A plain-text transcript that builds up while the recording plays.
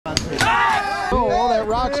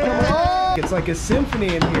rocks coming. Oh, it's like a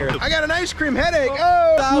symphony in here. I got an ice cream headache.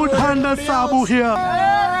 Oh, Food Panda Sabu here.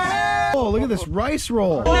 Oh, look at this rice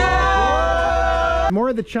roll. More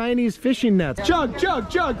of the Chinese fishing nets. Chug, chug,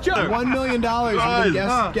 chug, chug. $1 million.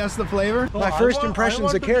 Guess the flavor. My first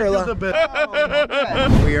impressions of Kerala.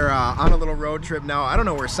 We are on a little road trip now. I don't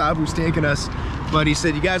know where Sabu's taking us, but he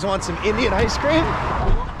said, "You guys want some Indian ice cream?"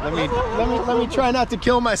 Let me try not to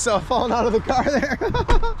kill myself falling out of the car there.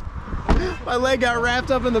 My leg got wrapped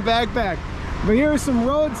up in the backpack. But here's some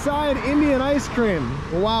roadside Indian ice cream.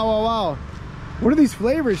 Wow, wow, wow. What are these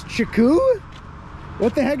flavors? Chiku?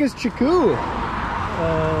 What the heck is chiku?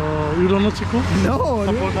 You don't know chiku? No.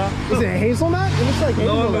 Is it hazelnut? It looks like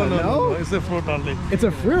hazelnut. No. It's a fruit only. It's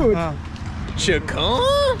a fruit? Chiku?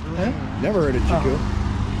 Huh? Never heard of chiku.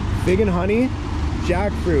 Fig and honey,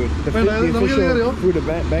 jackfruit, the official fruit of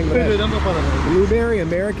Bangladesh. Blueberry,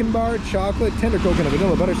 American bar, chocolate, tender coconut,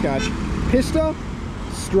 vanilla, butterscotch, pista,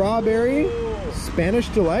 strawberry, Spanish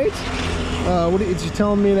delight. What did you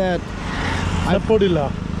telling me that?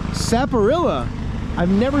 Saporilla. Saporilla. I've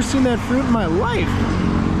never seen that fruit in my life.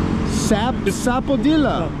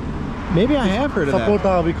 Sapodilla. Maybe I have heard of that.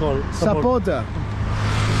 Sapota we call it. Sapota.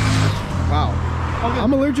 Wow.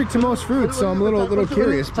 I'm allergic to most fruits, so I'm a little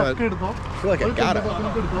curious, but I feel like I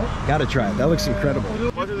gotta try it. That looks incredible.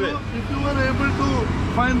 What is it? If you were able to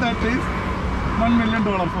find that taste, $1 million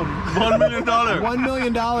for me. $1 million. $1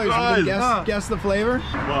 million. Guess the flavor.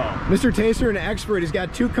 Wow. Mr. Taster, an expert. He's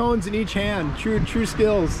got 2 cones in each hand. True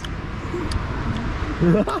skills.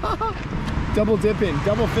 Double dipping,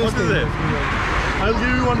 double fisting. What is it? I'll give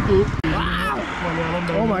you one too. Wow.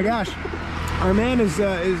 Oh my gosh. Our man is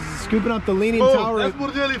scooping up the leaning tower of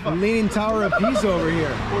Pisa over here.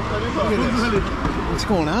 Look at this. What's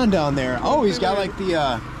going on down there? Oh, he's got like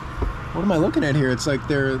the what am I looking at here? It's like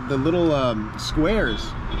they're the little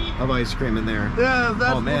squares of ice cream in there. Yeah,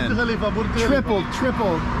 that's man. Triple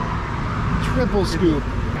scoop.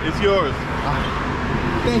 It's yours.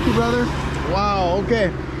 Thank you, brother. Wow,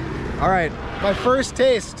 okay. All right, my first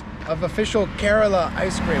taste of official Kerala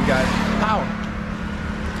ice cream, guys. Wow.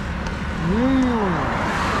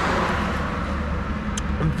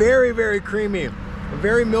 Very, very creamy,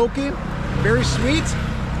 very milky, very sweet,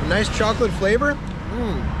 a nice chocolate flavor.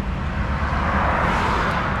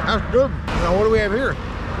 That's good. Now what do we have here?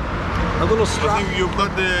 A little straw. I think you've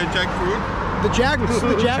got the jackfruit. The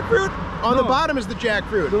jackfruit? On the bottom is the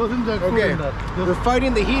jackfruit. There wasn't jackfruit okay. in that. We're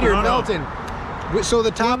fighting the heater, melting. So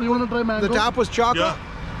the top, you want to try mango? The top was chocolate? Yeah.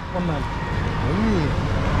 One man.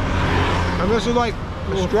 And this is like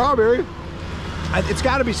strawberry. It's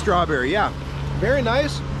got to be strawberry, yeah. Very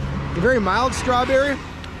nice. Very mild strawberry.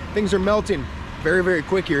 Things are melting very, very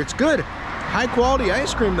quick here. It's good. High quality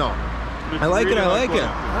ice cream though. I like it.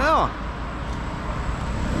 Wow.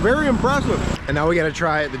 Very impressive. And now we got to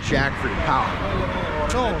try the jackfruit. Pow.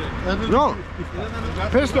 No.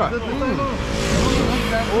 Pista.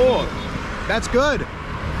 Oh, that's good.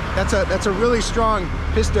 That's a really strong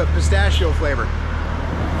pistachio flavor.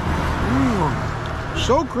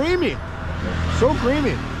 So creamy. So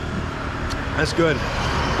creamy. That's good.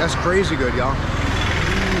 That's crazy good, y'all.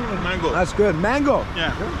 Mango. That's good. Mango.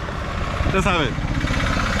 Yeah. Let's have it.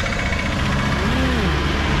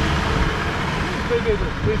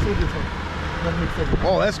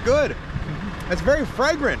 Oh, that's good. That's very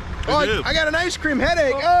fragrant. Oh, I got an ice cream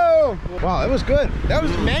headache. Oh, wow, that was good.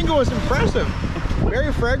 Mango was impressive.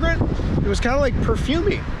 Very fragrant. It was kind of like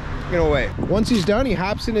perfumey in a way. Once he's done, he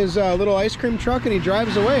hops in his little ice cream truck and he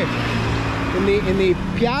drives away in the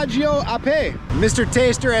Piaggio Ape. Mr.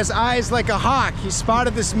 Taster has eyes like a hawk. He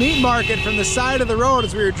spotted this meat market from the side of the road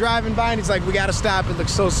as we were driving by, and he's like, "We gotta stop. It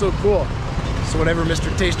looks so cool." So whatever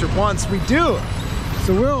Mr. Taster wants, we do.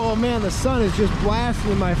 So oh man, the sun is just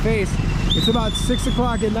blasting in my face. It's about 6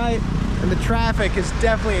 o'clock at night, and the traffic has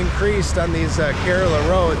definitely increased on these Kerala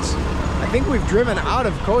roads. I think we've driven out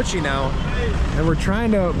of Kochi now, and we're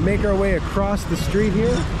trying to make our way across the street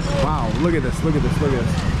here. Wow, look at this, look at this, look at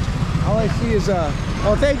this. All I see is,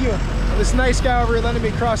 oh, thank you. This nice guy over here letting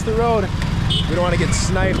me cross the road. We don't want to get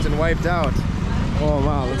sniped and wiped out. Oh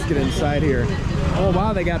wow, let's get inside here. Oh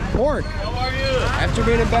wow, they got pork. How are you? After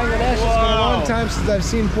being in Bangladesh, it's been a long time since I've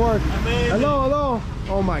seen pork. Amazing. Hello, hello.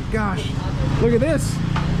 Oh my gosh. Look at this.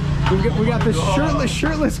 We got this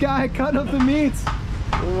shirtless guy cutting up the meats.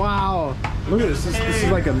 Wow. Look at this. This is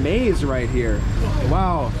like a maze right here.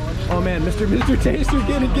 Wow. Oh man, Mr. Taster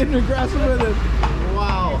getting aggressive with it.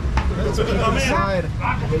 Wow. Let's peek inside.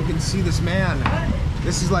 You can see this man.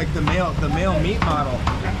 This is like the male meat model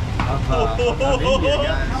of India,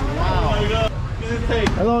 guys. Wow.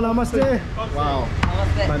 Hello, namaste. Wow.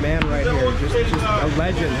 My man right here, just a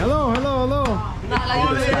legend. Hello, hello, hello.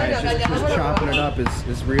 This guy's just chopping it up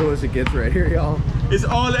as real as it gets right here, y'all. It's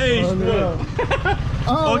all aged. Oh, no.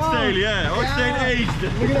 Oh, Oxtail, yeah. Oxtail aged.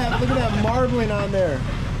 Look at that marbling on there.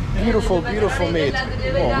 Beautiful, beautiful meat.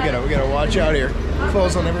 Oh, we gotta watch out here.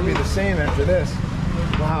 Clothes will never be the same after this.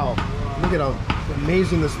 Wow. Look at how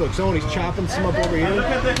amazing this looks. Oh, and he's chopping some up over here. Look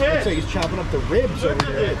at the head. Looks like he's chopping up the ribs over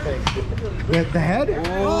here, I think. The head?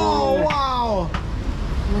 Oh, wow.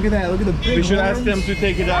 Look at that. Look at the big We should horns. ask them to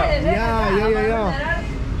take it out. Yeah.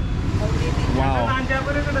 Wow.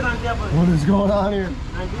 What is going on here?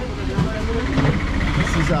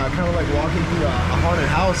 This is kind of like walking through a haunted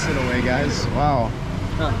house in a way, guys. Wow.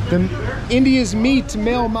 The India's meat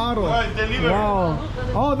male model. Right, the liver. Wow.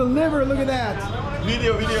 Oh, the liver. Look at that.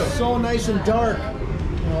 Video. So nice and dark.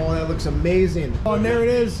 Oh, that looks amazing. Oh, and there it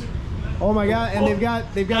is. Oh my God! And they've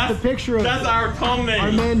got the picture of That's our thumbnail.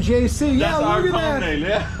 our man JC. Yeah, That's look our at that. thumbnail,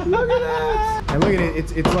 yeah. Look at that. And look at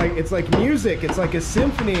it. It's like music. It's like a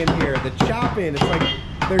symphony in here. The chopping. It's like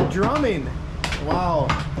they're drumming. Wow.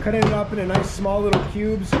 Cutting it up into nice small little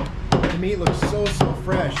cubes. The meat looks so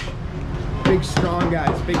fresh. Big strong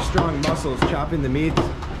guys. Big strong muscles chopping the meat.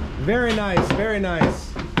 Very nice. Very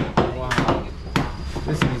nice. Wow.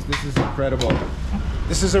 This is incredible.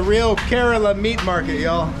 This is a real Kerala meat market,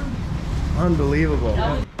 y'all. Unbelievable.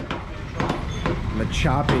 And the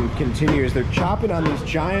chopping continues. They're chopping on these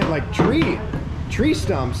giant like tree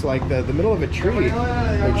stumps, like the middle of a tree.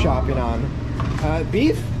 They're chopping on.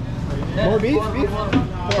 Beef? More beef?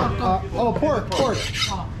 Pork.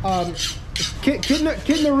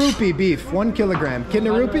 Kidney rupee beef, 1 kilogram. Kidney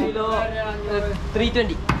rupee?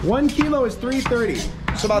 320. 1 kilo is $3.30.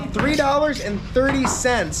 So about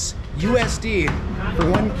 $3.30 USD for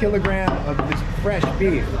 1 kilogram of this fresh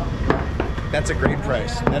beef. That's a great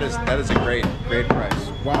price. That is a great price.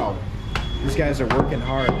 Wow. These guys are working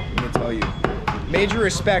hard, let me tell you. Major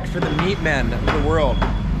respect for the meat men of the world.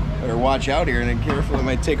 Better watch out here and be careful, they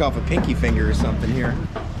might take off a pinky finger or something here.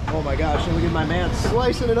 Oh my gosh, and look at my man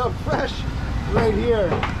slicing it up fresh right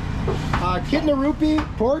here. Kidney rupee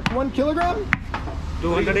pork, 1 kilogram?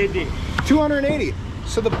 280. 280.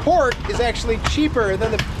 So the pork is actually cheaper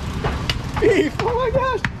than the beef. Oh my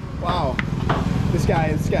gosh. Wow. This guy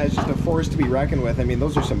is just a force to be reckoned with. I mean,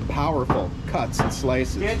 those are some powerful cuts and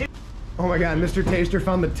slices. Oh my God, Mr. Taster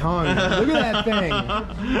found the tongue. Look at that thing.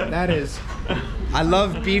 That is... I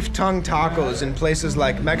love beef tongue tacos in places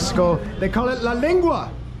like Mexico. They call it la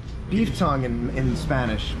lengua. Beef tongue in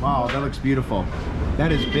Spanish. Wow, that looks beautiful.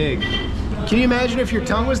 That is big. Can you imagine if your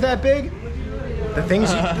tongue was that big? The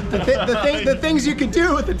things you could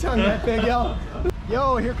do with the tongue that big, yo.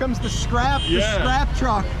 Yo, here comes the scrap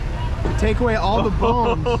truck to take away all the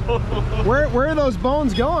bones. Where are those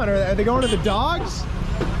bones going? Are they going to the dogs?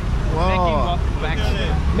 Whoa. Making wax.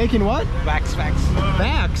 Making what? Wax.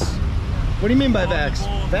 Vax? What do you mean by vax?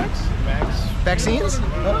 Vax? Vaccines?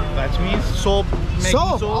 That means soap.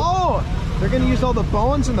 Soap! Oh! They're gonna use all the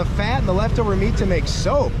bones and the fat and the leftover meat to make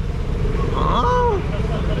soap. Oh!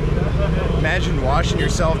 Imagine washing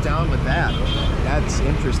yourself down with that. That's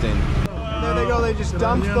interesting. There they go, they just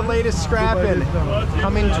dumped the latest scrap in.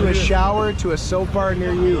 Coming to a shower to a soap bar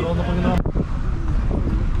near you.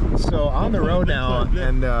 So on the road now,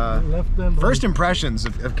 and first impressions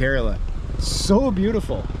of Kerala. So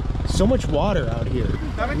beautiful. So much water out here.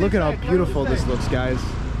 Look at how beautiful this looks, guys.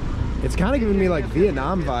 It's kind of giving me like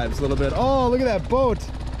Vietnam vibes a little bit. Oh, look at that boat.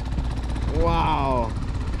 Wow.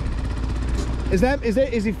 Is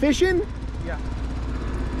he fishing? Yeah.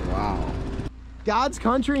 Wow. God's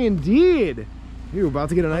country indeed. You're about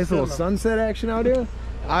to get a nice little sunset action out here.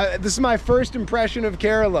 This is my first impression of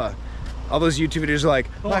Kerala. All those YouTube videos are like,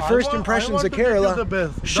 my first impressions of Kerala. The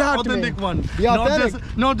best. Shout the authentic to me. one. The authentic.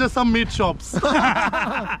 Not just some meat shops.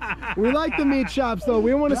 We like the meat shops though.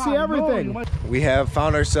 We want to see everything. We have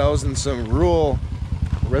found ourselves in some rural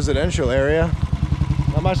residential area.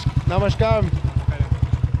 Namaskaram.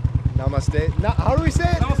 Namaste. How do we say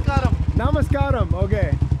it? Namaskaram. Namaskaram.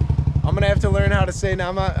 Okay. I'm gonna have to learn how to say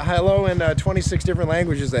hello in 26 different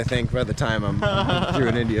languages, I think, by the time I'm through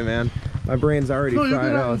in India, man. My brain's already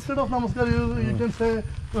fried out. Instead of namaskar, you can say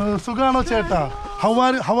Sugano Cheta. How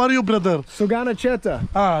are you, brother? Sugana Cheta.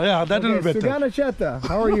 Yeah, that will be better. Sugana Cheta.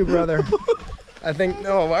 How are you, brother? I think.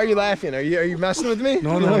 No, why are you laughing? Are you messing with me?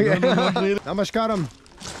 No, not really. Namaskaram.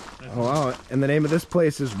 Oh wow! And the name of this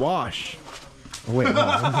place is Wash. Oh wait.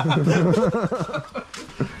 No.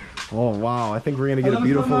 Oh wow! I think we're gonna get a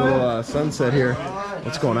beautiful little sunset here.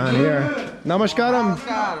 What's going on here? Namaskaram.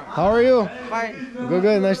 How are you? Fine.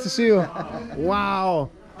 Good. Nice to see you. Wow.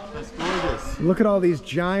 That's gorgeous. Look at all these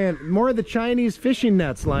giant, more of the Chinese fishing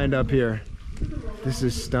nets lined up here. This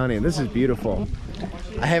is stunning. This is beautiful.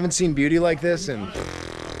 I haven't seen beauty like this in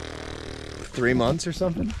 3 months or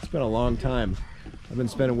something. It's been a long time. I've been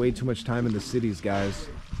spending way too much time in the cities, guys.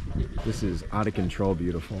 This is out of control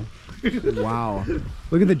beautiful. Wow.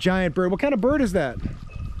 Look at the giant bird. What kind of bird is that?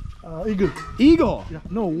 Eagle. Eagle? Yeah.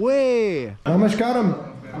 No way. How much got him?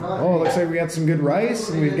 Oh, looks like we got some good rice,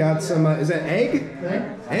 and we've got some, is that egg?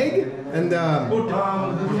 Egg? And, pud.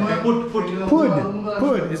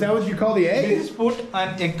 Is that what you call the egg? This is put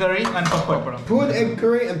and egg curry and papad. Pud, egg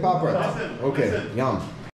curry, and papad. Okay, yum.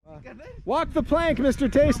 Walk the plank, Mr.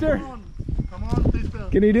 Taster. Come on, Taster.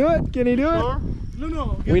 Can he do it? Can he do it? Sure.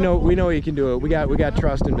 No. We know he can do it. We got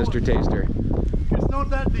trust in Mr. Taster. It's not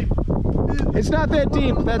that deep. It's not that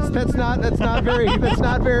deep. That's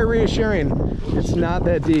not very reassuring. It's not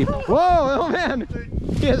that deep. Whoa, oh man.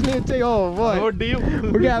 He hasn't even taken, oh boy. How deep?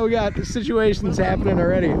 We got situations happening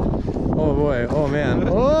already. Oh boy, oh man.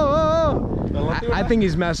 Oh. I think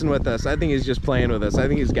he's messing with us. I think he's just playing with us. I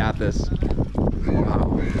think he's got this.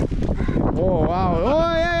 Wow. Oh wow.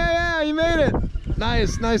 Oh yeah, you made it.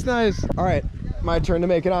 Nice. All right, my turn to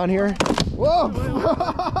make it on here. Whoa.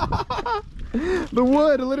 The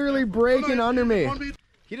wood literally breaking under me.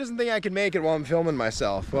 He doesn't think I can make it while I'm filming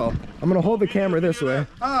myself. Well, I'm gonna hold the camera this way.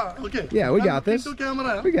 Ah, okay. Yeah, we got this. We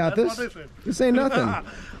got this. This ain't nothing.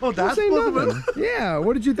 Oh, that's this ain't possible. nothing. Yeah,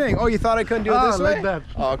 what did you think? Oh, you thought I couldn't do it this way? Like that.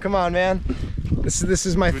 Oh, come on, man. This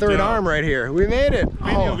is my third arm right here. We made it.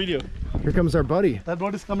 Video. Here comes our buddy. That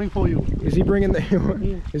boat is coming for you. Is he bringing the?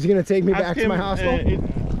 Is he gonna take me back to my hostel?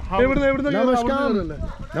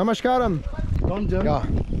 Namaskaram. Don't jump. Oh,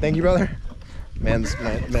 thank you, brother. Man's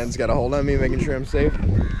got a hold on me, making sure I'm safe.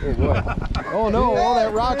 Oh boy. Oh no, all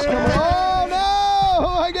that rock's coming. Oh no!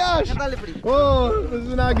 Oh my gosh! Oh, this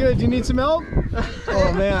is not good. Do you need some help?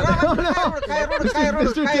 Oh man. Oh no!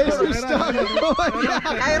 Mr. Taster's stuck. Oh my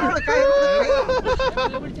god.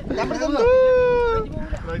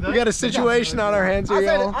 We got a situation on our hands here,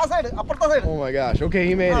 y'all. Oh my gosh. Okay,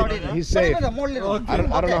 he made it. He's safe. I don't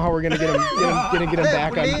know how we're gonna get him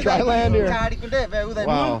back on dry land here.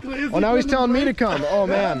 Wow. Well, now he's telling me to come. Oh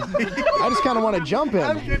man. I just kind of want to jump in.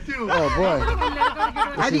 Oh boy.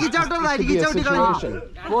 This could be a situation.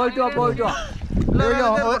 There we go.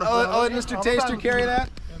 Oh, Mr. Taster, carry that.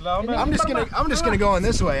 I'm just gonna go in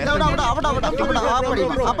this way. Come to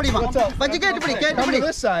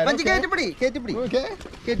this side. Okay.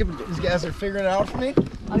 These guys are figuring it out for me.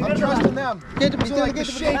 I'm trusting them. These are like the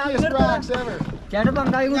shakiest rocks ever. I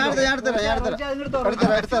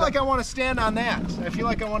feel like I want to stand on that. I feel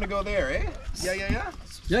like I want to go there, eh? Yeah.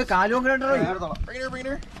 Bring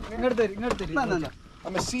her.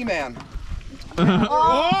 I'm a seaman.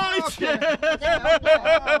 Oh shit!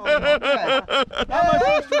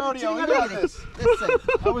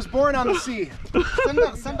 I was born on the sea.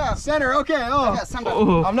 Center. Okay.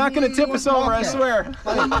 Oh, I'm not gonna tip us over. I swear.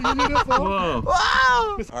 Whoa.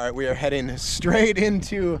 All right, we are heading straight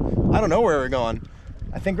into. I don't know where we're going.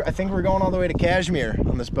 I think we're going all the way to Kashmir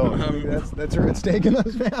on this boat. That's where it's taking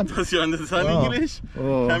us, man. Does you understand English?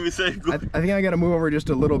 Oh. Can we say good? I think I gotta move over just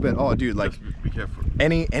a little bit. Oh, dude, like Be careful.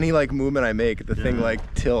 any like movement I make, the thing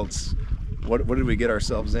like tilts. What did we get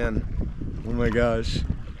ourselves in? Oh my gosh.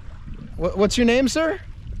 What's your name, sir?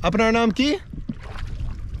 Apnar naam ki?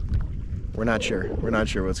 We're not sure. We're not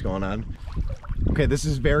sure what's going on. Okay, this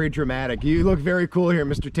is very dramatic. You look very cool here,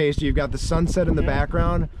 Mr. Tasty. You've got the sunset in the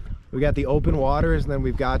background. We got the open waters, and then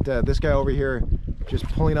we've got this guy over here just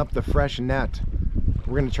pulling up the fresh net.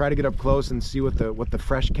 We're gonna try to get up close and see what the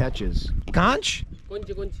fresh catch is. Conch?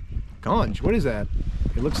 Conch. What is that?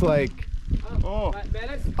 It looks like. Oh,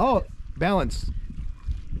 balance.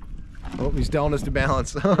 Oh, he's telling us to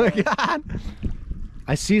balance. Oh my god!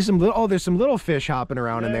 I see some little. Oh, there's some little fish hopping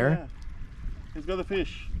around in there. Yeah. He's got a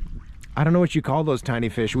fish. I don't know what you call those tiny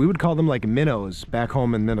fish. We would call them like minnows back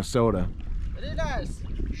home in Minnesota. Very nice.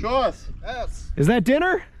 Show us. Yes. Is that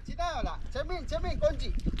dinner?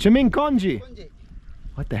 Chiming konji.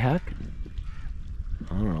 What the heck?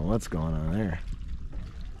 I don't know what's going on there.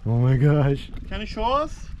 Oh my gosh. Can you show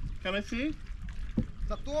us? Can I see?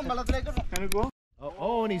 Can you go?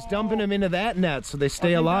 Oh, and he's dumping them into that net so they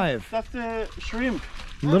stay alive. That's the shrimp.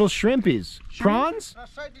 Little shrimpies. Prawns?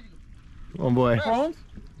 Oh boy. Prawns?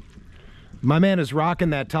 My man is rocking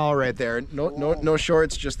that towel right there. No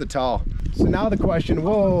shorts, just the towel. So now the question,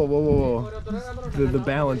 whoa. The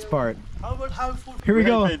balance part. Here we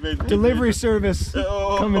go. Wait. Delivery service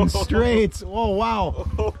coming straight. Oh wow.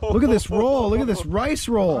 Look at this roll. Look at this rice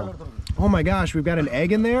roll. Oh my gosh, we've got an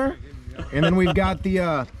egg in there. And then we've got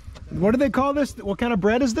the What do they call this? What kind of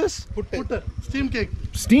bread is this? Putta. Steam cake.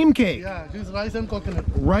 Steam cake. Yeah, this is rice and coconut.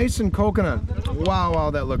 Rice and coconut. Wow, wow,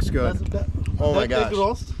 that looks good. Oh my gosh.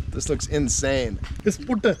 Roast. This looks insane. It's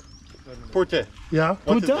putta. Porte. Yeah.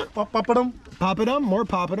 Putta? Papadam. Papadum? More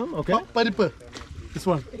papadum? Okay. Paripa. This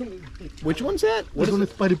one. Which one's that? This one is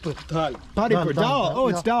paripa. Padipur. Dal. Oh,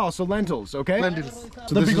 it's dal, so lentils, okay? Lentils.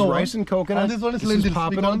 So this is rice and coconut. And this one is lentils.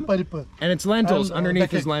 Papadum. Paripa. And it's lentils. And,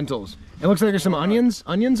 Underneath is lentils. It looks like there's some onions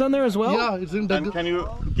on there as well. Yeah, it's in And that. can you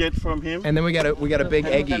get from him? And then we got a big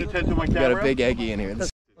Can eggy. you tell to my We got a camera? big eggy in here.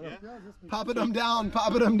 Papadum down,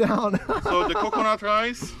 papadum down. So the coconut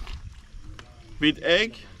rice with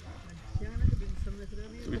egg,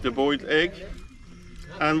 with the boiled egg,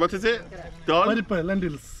 and what is it? Dal? Paripa,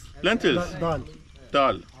 lentils. Lentils? Dal.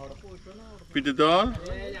 Dal. With the dal.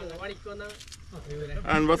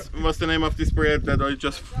 And what's the name of this bread that I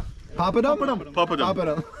just... Papadum? Papadum.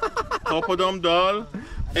 Papadum. Papadum, dal,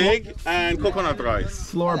 egg, and coconut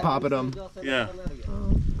rice. Floor papadum. Yeah.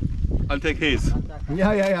 I'll take his.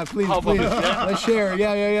 Yeah. Please, Half of please. it, yeah? Let's share.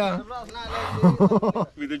 Yeah.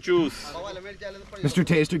 With the juice. Mr.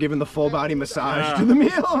 Taster giving the full body massage Yeah. to the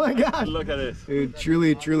meal. Oh my gosh. Look at this. Dude,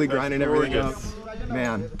 truly grinding everything up. gorgeous.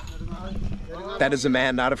 Man. That is a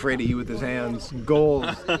man not afraid to eat with his hands. Goals,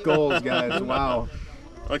 guys. Wow.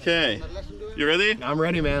 Okay. You ready? I'm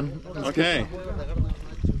ready, man. Okay.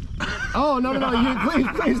 Oh, no. You,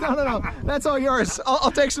 please, no. That's all yours.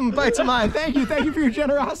 I'll take some bites of mine. Thank you for your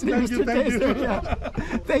generosity, Mr. Taster. Yeah.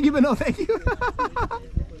 Thank you, but no thank you.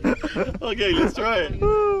 Okay, let's try it.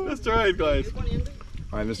 Let's try it, guys.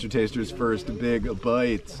 All right, Mr. Taster's first big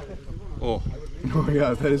bite. Oh. Oh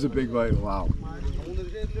yeah, that is a big bite. Wow.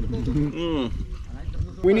 Mm.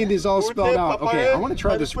 We need these all spelled out. Okay, I want to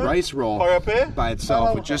try this rice roll by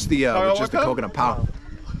itself with just the coconut powder.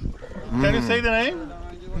 Can you say the name?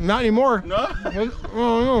 Not anymore. No?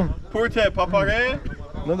 Oh Porte papare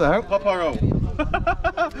no. What the heck? paparo.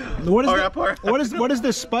 What is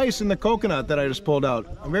this spice in the coconut that I just pulled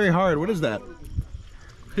out? Very hard. What is that?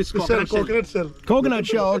 It's coconut shell. Coconut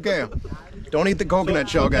shell. Okay. Don't eat the coconut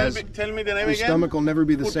shell, guys. Tell me the name Your again. stomach will never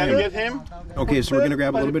be the Can you get same. him? Okay, so we're gonna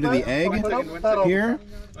grab a little bit of the egg here.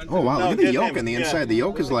 Oh wow, look at the yolk on the inside. The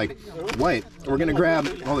yolk is like white. We're gonna grab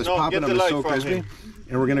all this papadum is so crispy.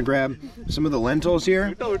 And we're gonna grab some of the lentils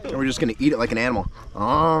here, and we're just gonna eat it like an animal.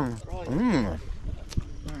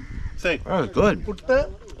 Say. That was good. Putta,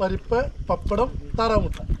 paripa, papadam,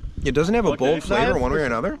 taramutta. It doesn't have a bold Okay. flavor one way or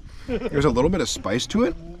another. There's a little bit of spice to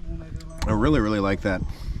it. I really like that.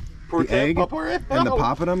 The egg and the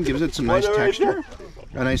papadum gives it some nice texture.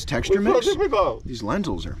 A nice texture mix. These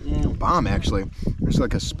lentils are bomb, actually. There's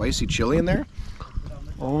like a spicy chili in there.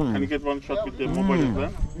 Can you get one shot with the mobile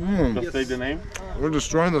as well? Just say the name. We're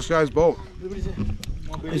destroying this guy's boat.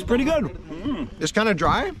 It's pretty good. It's kind of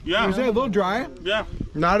dry. Yeah. You say a little dry. Yeah.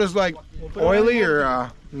 Not as like oily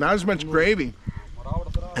or not as much gravy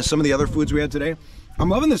as some of the other foods we had today. I'm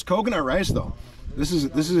loving this coconut rice though. This is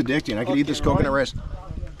addicting. I could eat this coconut rice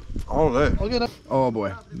all day. Oh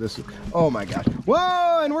boy, oh my God.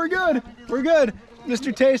 Whoa, and we're good.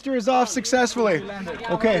 Mr. Taster is off successfully.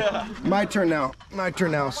 Okay, my turn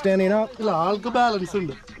now. Standing up. I'll balance.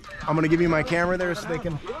 I'm gonna give you my camera there so they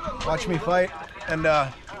can watch me fight. And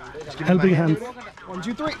Helping hands. 1,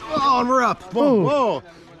 2, 3. Oh, and we're up. Whoa.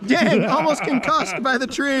 Dang, almost concussed by the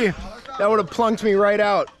tree. That would have plunked me right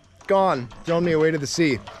out. Gone. Thrown me away to the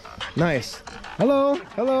sea. Nice. Hello.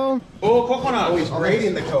 Oh, coconut. Oh, he's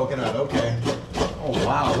grating the coconut. Okay. Oh,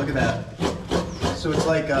 wow. Look at that. So it's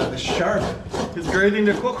like the sharp He's grating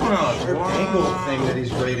the coconut. angle thing that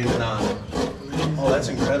he's grating it on. Oh, that's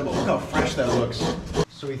incredible. Look how fresh that looks.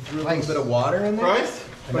 So he threw a little bit of water in there. Rice?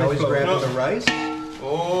 And now he's grabbing the rice.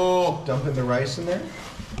 Oh. Dumping the rice in there.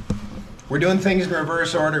 We're doing things in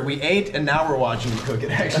reverse order. We ate and now we're watching him cook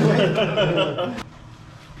it, actually.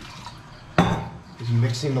 He's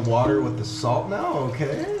mixing the water with the salt now,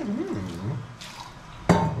 okay.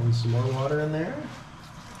 And some more water in there.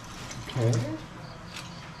 Okay.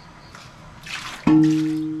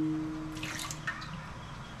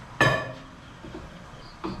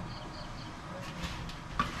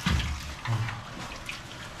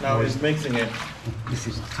 Now he's mixing it.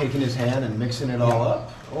 He's taking his hand and mixing it all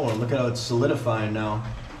up. Oh, and look at how it's solidifying now.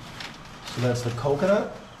 So that's the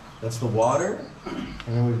coconut, that's the water,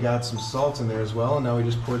 and then we've got some salt in there as well. And now we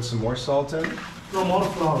just poured some more salt in. No, more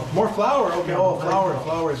flour. More flour, okay. Oh,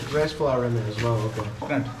 flour is rice flour in there as well,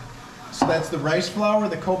 okay. So that's the rice flour,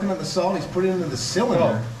 the coconut, the salt. He's putting it into the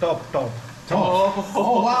cylinder. Top.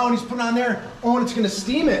 Oh, wow, and he's putting on there. Oh, and it's gonna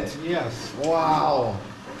steam it. Yes. Wow.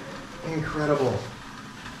 Incredible.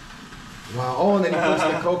 Wow. Oh, and then he puts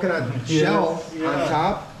the coconut shell on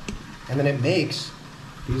top. And then it makes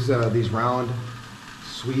these round,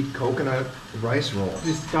 sweet coconut rice rolls.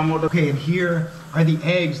 Okay, and here are the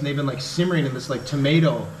eggs, and they've been like simmering in this like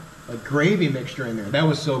tomato, like gravy mixture in there. That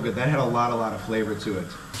was so good. That had a lot of flavor to it.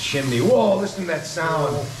 Chimney. Whoa! Listen to that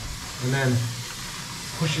sound. And then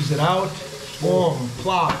pushes it out. Boom!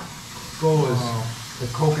 Plop goes the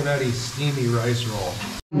coconutty, steamy rice roll.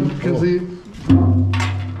 You can see.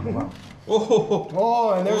 Wow.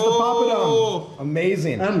 Oh, and there's the papadum.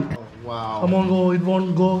 Amazing. And wow. come on, go. It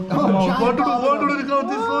won't go. Come on. What to do?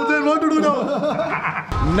 What to do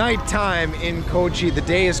now? Nighttime in Kochi. The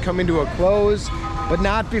day is coming to a close, but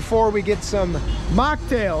not before we get some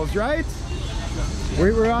mocktails, right?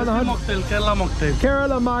 We're on the hunt. Mocktail, Kerala mocktail.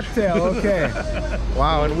 Kerala mocktail, okay.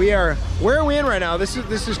 Wow, and where are we in right now? This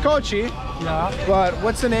is Kochi. Yeah. But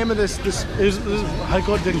what's the name of this? This is High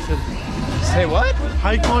Court Junction. Say what?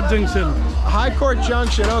 High Court Junction. High Court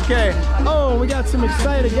Junction, okay. Oh, we got some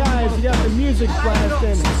excited guys. You got the music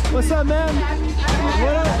blasting. What's up, man?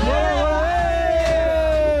 What up?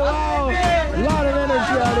 Hey! Wow. A lot of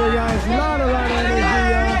energy out here, guys. A lot of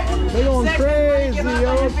energy, y'all. They're going crazy,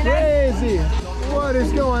 yo, crazy. What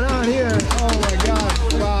is going on here? Oh my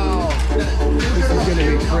gosh, wow. This is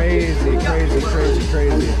gonna be crazy.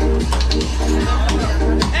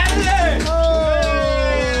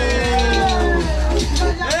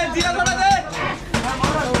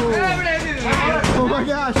 Oh my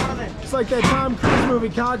gosh, it's like that Tom Cruise movie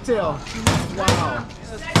Cocktail. Wow.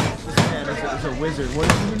 This man is a wizard.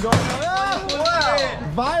 What is even going on? Wow.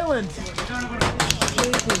 Violent.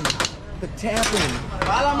 Shaking. The tapping.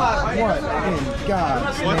 What in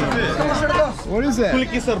God's name? What is that?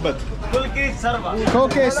 Kulukki Sarbath. Kulukki Sarbath.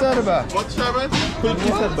 Kulukki Sarbath. What's Sarbath?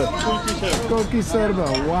 Kulukki Sarbath. Kulukki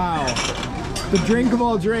Sarbath. Wow. The drink of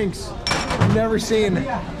all drinks. I've never seen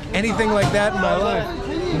anything like that in my life.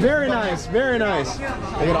 Very nice, very nice.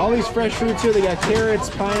 They got all these fresh fruits here. They got carrots,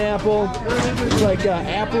 pineapple, it's like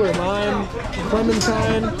apple or lime,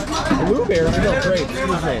 clementine, blueberry, no, grape,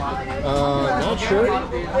 excuse me. Not sure.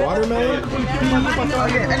 Watermelon.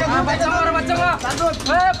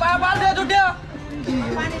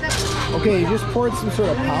 Okay, you just poured some sort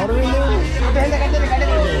of powder in there?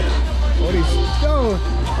 What is, oh,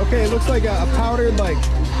 okay, it looks like a powdered like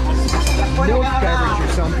milk beverage or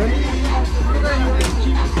something.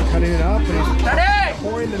 Cutting it up and he's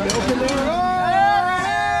pouring the milk in there. Oh,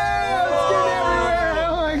 it's getting everywhere.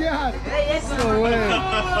 Oh my God. No way.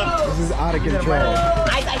 This is out of control.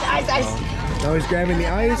 Ice. Now he's grabbing the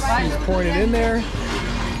ice, he's pouring it in there.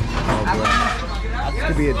 Oh boy. This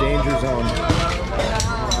could be a danger zone.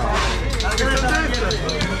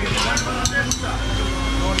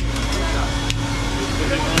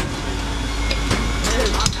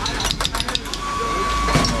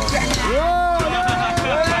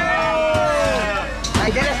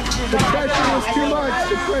 The pressure was too much.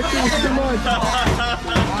 The pressure was too much.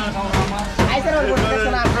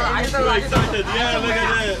 So excited. Yeah, look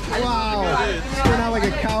at it. Wow. It's turned out like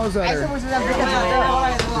a cow's udder. This is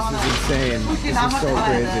insane. This is so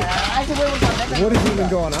crazy. What is even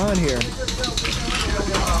going on here?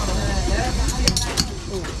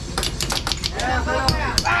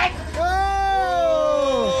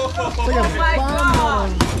 Whoa! It's like a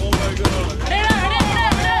bomb. Oh my God.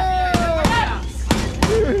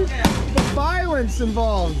 The violence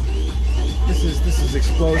involved. This is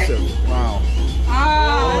explosive. Wow. Oh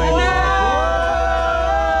my God.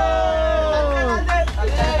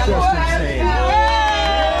 Just insane.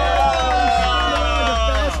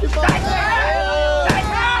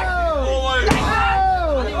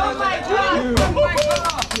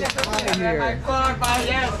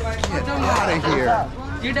 Out of here.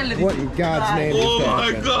 What in God's name just happened? Oh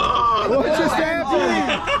my God. What just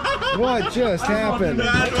happened? What just happened?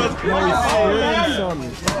 That was No, he's squirting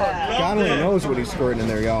something. God only knows what he's squirting in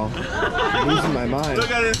there, y'all. I'm losing my mind.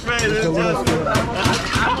 Look at his face. Just a little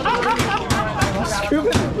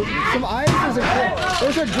scooping some ice.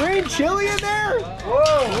 There's a green chili in there.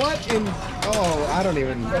 Whoa! What in? Oh, I don't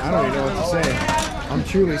even know what to say. I'm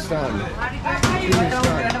truly stunned.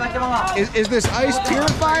 Is this ice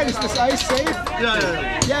purified? Is this ice safe?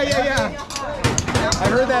 Yeah. I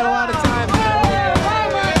heard that a lot of times.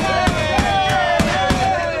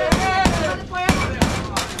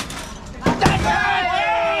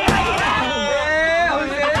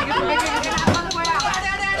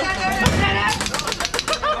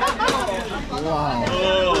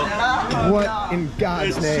 Wow. What in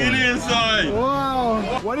God's name? Chili inside. Wow.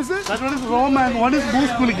 What is it? That one is raw mango. One is goose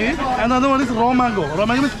kulukki, and another one is raw mango. Raw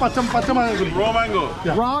mango means pacha mango. Raw mango.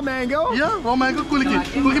 Yeah. Raw mango? Yeah, raw mango kulukki.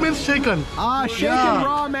 Kulukki means shaken. Ah, shaken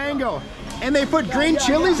raw mango. And they put green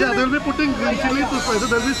chilies in Yeah, it? they'll be putting green chili to spice it.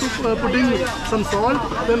 They'll be putting some salt.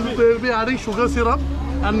 Then they'll be adding sugar syrup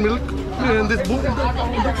and milk in this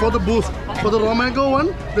for the boost. For the raw mango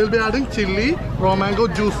one, they'll be adding chili, raw mango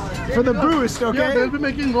juice. For the boost, okay? Yeah, they'll be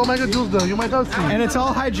making raw mango juice there. You might have seen. And it's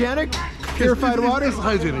all hygienic? Purified water? It's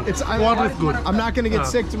hygienic. Water is good. I'm not going to get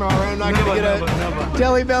sick tomorrow, right? I'm not going to get a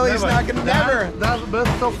jelly belly. It's not going to never. That's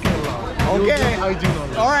best of Kerala. Okay. Hygiene on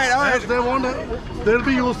it. All right, all right. They want. They'll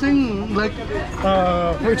be using like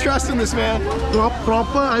We're trusting this man.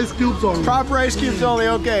 proper ice cubes only. Proper ice cubes only,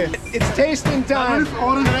 okay. It's tasting time. That is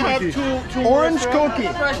orange Can I have cookie. two Orange cookie.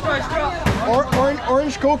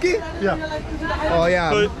 Orange cookie? Yeah. Oh,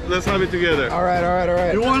 yeah. Good. Let's have it together. All right, all right, all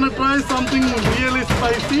right. You want to try something really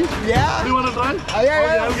spicy? Yeah? Do you want to try? Oh, yeah,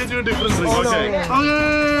 Okay, yeah. I'll get you a different thing. Oh, no. Okay.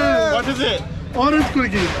 Okay. What is it? Orange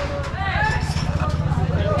cookie.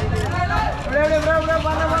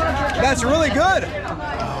 That's really good.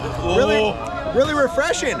 Really, really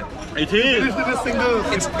refreshing. It Finish is. this single.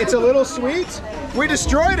 It's a little sweet. We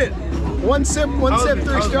destroyed it. One sip, 3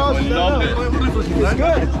 straws. Loved it. It's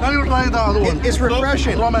good. Now you try the other one. It's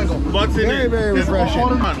refreshing. Raw mango. What's in Very, it? very This is refreshing.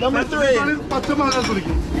 orange. Number This one 3. is pachamanga cookie.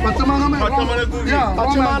 Pachamanga mango. Pachamanga cookie. Yeah, raw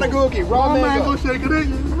Pachamanga mango. cookie, raw mango. shaker.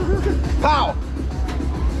 Pow!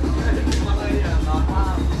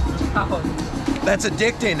 That's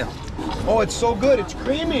addicting. Oh, it's so good. It's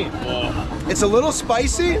creamy. It's a little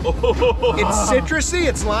spicy. It's citrusy.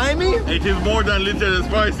 It's limey. It is more than little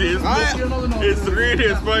spicy. It's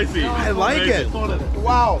really spicy. I like it.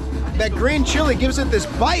 Wow. That green chili gives it this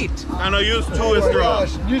bite. And I use two Oh my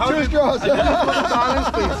straws. gosh. You 2 straws. Balance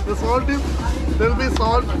taste. The salt is, there'll be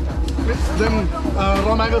salt, then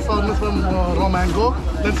raw mango saltness from raw mango,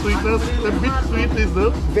 then sweetness, a bit sweet is there.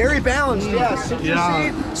 Very balanced, yeah. Citrusy,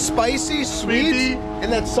 Yeah. spicy, sweet, Sweety.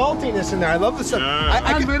 and that saltiness in there. I love the stuff. Yeah. I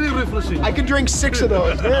And could, very refreshing. I could drink 6 of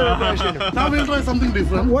those. Very refreshing. Now we'll try something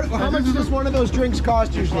different. How much does one of those drinks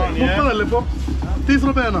cost usually? 30 അല്ലേ ഇപ്പൊ? 30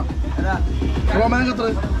 रुपए है ना? Raw mango എത്ര?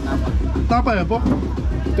 40 है ഇപ്പൊ?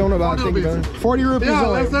 Don't know about 40 thinking about it. 40 rupees Yeah,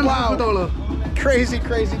 only. less than Wow. $50. Crazy,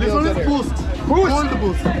 crazy This deals one in is here. boost. Boost? Cold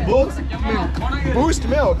boost. Boost milk. Boost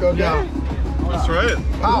milk, okay? Yeah. That's right.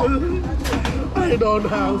 Wow. I don't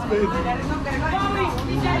have space.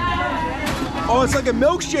 Oh, it's like a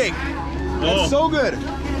milkshake. It's so good.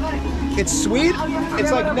 It's sweet.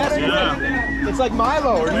 It's like Nestle. Yeah. It's like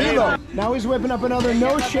Milo or Milo. Now he's whipping up another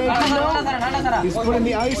no shaking milk. He's putting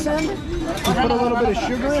the ice in. He put a little bit of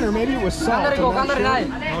sugar in, or maybe it was salt. I'm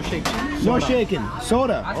not sure. No shaking.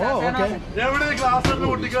 Soda. Oh, okay. എവിടെ glass ആണ്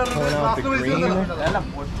പൊട്ടിക്കാറുണ്ട്? Pulling out the Glass ന് പൈസ green. തരുമോ?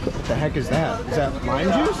 What the heck is that? Is that lime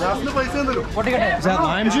juice? Glass ന് പൈസ തരും. Is that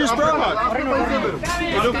lime juice, bro? Glass ന് പൈസ തരും.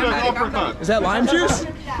 It looks like apricot. Is that lime juice?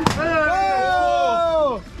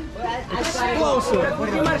 Oh! Explosive.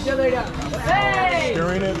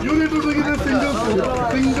 Stirring it. You need to drink it a single sip.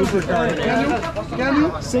 Single sip. Can you?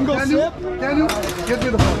 Single Can sip? Can you? Get me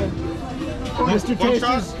the phone. Mr.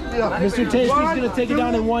 Tasty's, Yeah. Mr. Tasty's gonna take it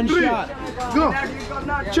down in one Three. shot. Go.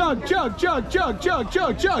 Chug, chug, chug, chug, chug,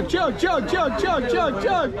 chug, chug, chug, chug, chug, chug, chug,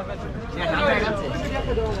 chug.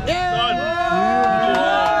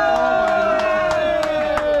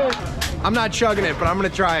 Yeah! I'm not chugging it, but I'm gonna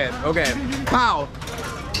try it. Okay. Pow.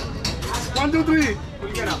 1, 2, 3.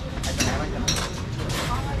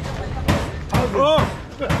 Oh.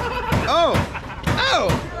 Oh.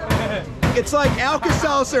 Oh. It's like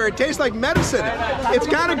Alka-Seltzer. It tastes like medicine. It's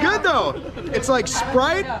kind of good though. It's like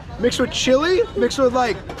Sprite mixed with chili, mixed with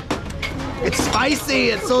like, it's spicy.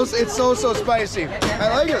 It's so spicy. I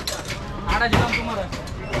like it.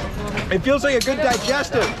 It feels like a good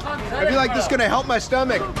digestive. I feel like this is gonna help my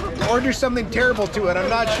stomach or do something terrible to it. I'm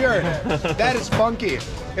not sure. That is funky.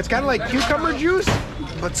 It's kind of like cucumber juice,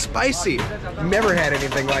 but spicy. Never had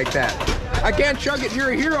anything like that. I can't chug it.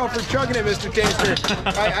 You're a hero for chugging it, Mr. Taster.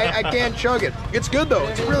 I can't chug it. It's good though.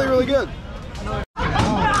 It's really, really good.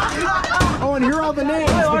 Oh, and here are all the names.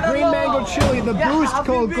 The green mango chili, the boost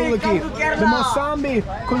kulukki, the mosambi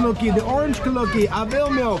kulukki, the orange kulukki, avil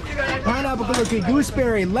milk, pineapple kulukki,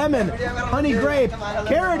 gooseberry, lemon, honey grape,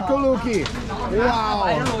 carrot kulukki.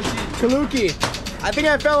 Wow. Kulukki. I think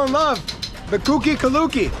I fell in love. The Kulukki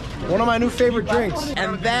Kulukki. One of my new favorite drinks.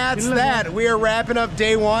 And that's that. We are wrapping up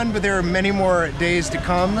day 1, but there are many more days to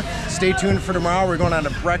come. Stay tuned for tomorrow. We're going on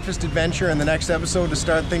a breakfast adventure in the next episode to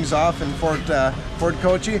start things off in Fort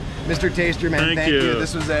Kochi. Mr. Taster, man, thank you.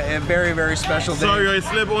 This was a very, very special day. Sorry, I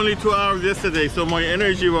slept only 2 hours yesterday, so my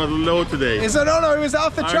energy was low today. No, it was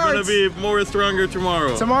off the charts. I'm gonna be more stronger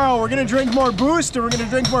tomorrow. Tomorrow, we're gonna drink more Boost, and we're gonna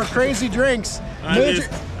drink more crazy drinks. And this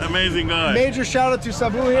amazing guy. Major shout out to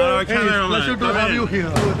Sabu here. Our cameraman. Pleasure to have you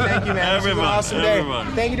here. Thank you, man. This was an awesome day.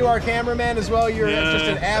 Thank you to our cameraman as well. You're just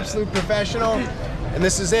an absolute professional. And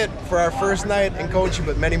this is it for our first night in Kochi,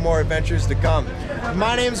 but many more adventures to come.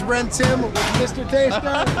 My name's Brent Timm with Mr.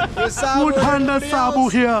 Taster. With Sabu Sabu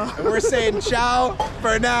here. And we're saying ciao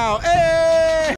for now. Hey!